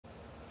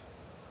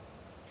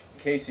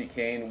Casey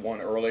Kane won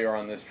earlier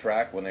on this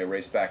track when they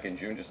raced back in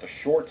June, just a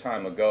short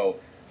time ago.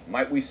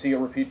 Might we see a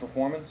repeat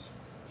performance?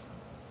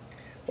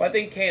 Well, I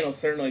think Kane will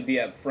certainly be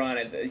up front.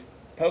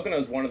 Pocono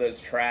is one of those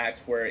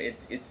tracks where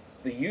it's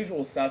the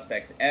usual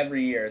suspects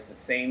every year. It's the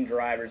same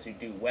drivers who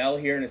do well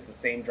here, and it's the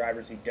same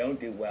drivers who don't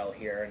do well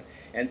here.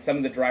 And some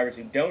of the drivers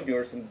who don't do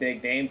are some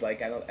big names.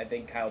 Like I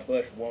think Kyle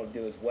Busch won't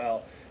do as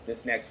well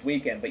this next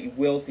weekend, but you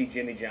will see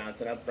Jimmy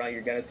Johnson up front.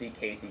 You're going to see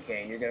Casey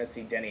Kane. You're going to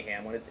see Denny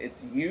Hamlin.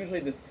 It's usually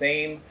the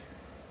same.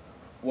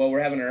 Well,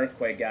 we're having an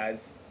earthquake,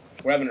 guys.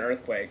 We're having an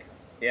earthquake.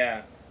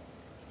 Yeah.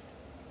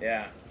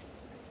 Yeah.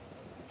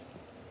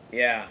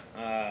 Yeah.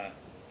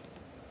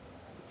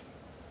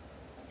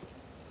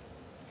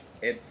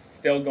 It's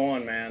still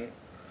going, man.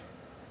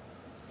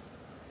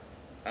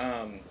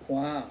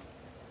 Wow.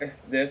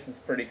 This is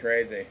pretty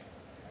crazy.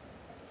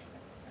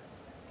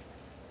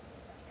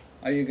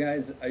 Are you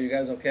guys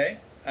okay?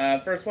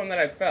 First one that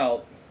I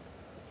felt.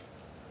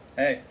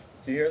 Hey,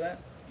 did you hear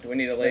that? Do we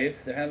need to leave?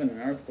 They're having an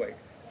earthquake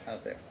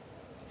out there.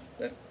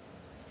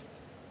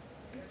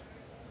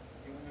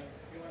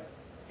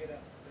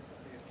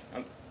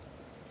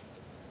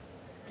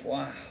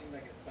 Wow.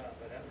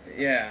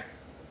 Yeah.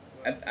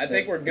 I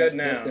think we're good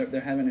now.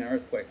 They're having an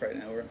earthquake right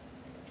now.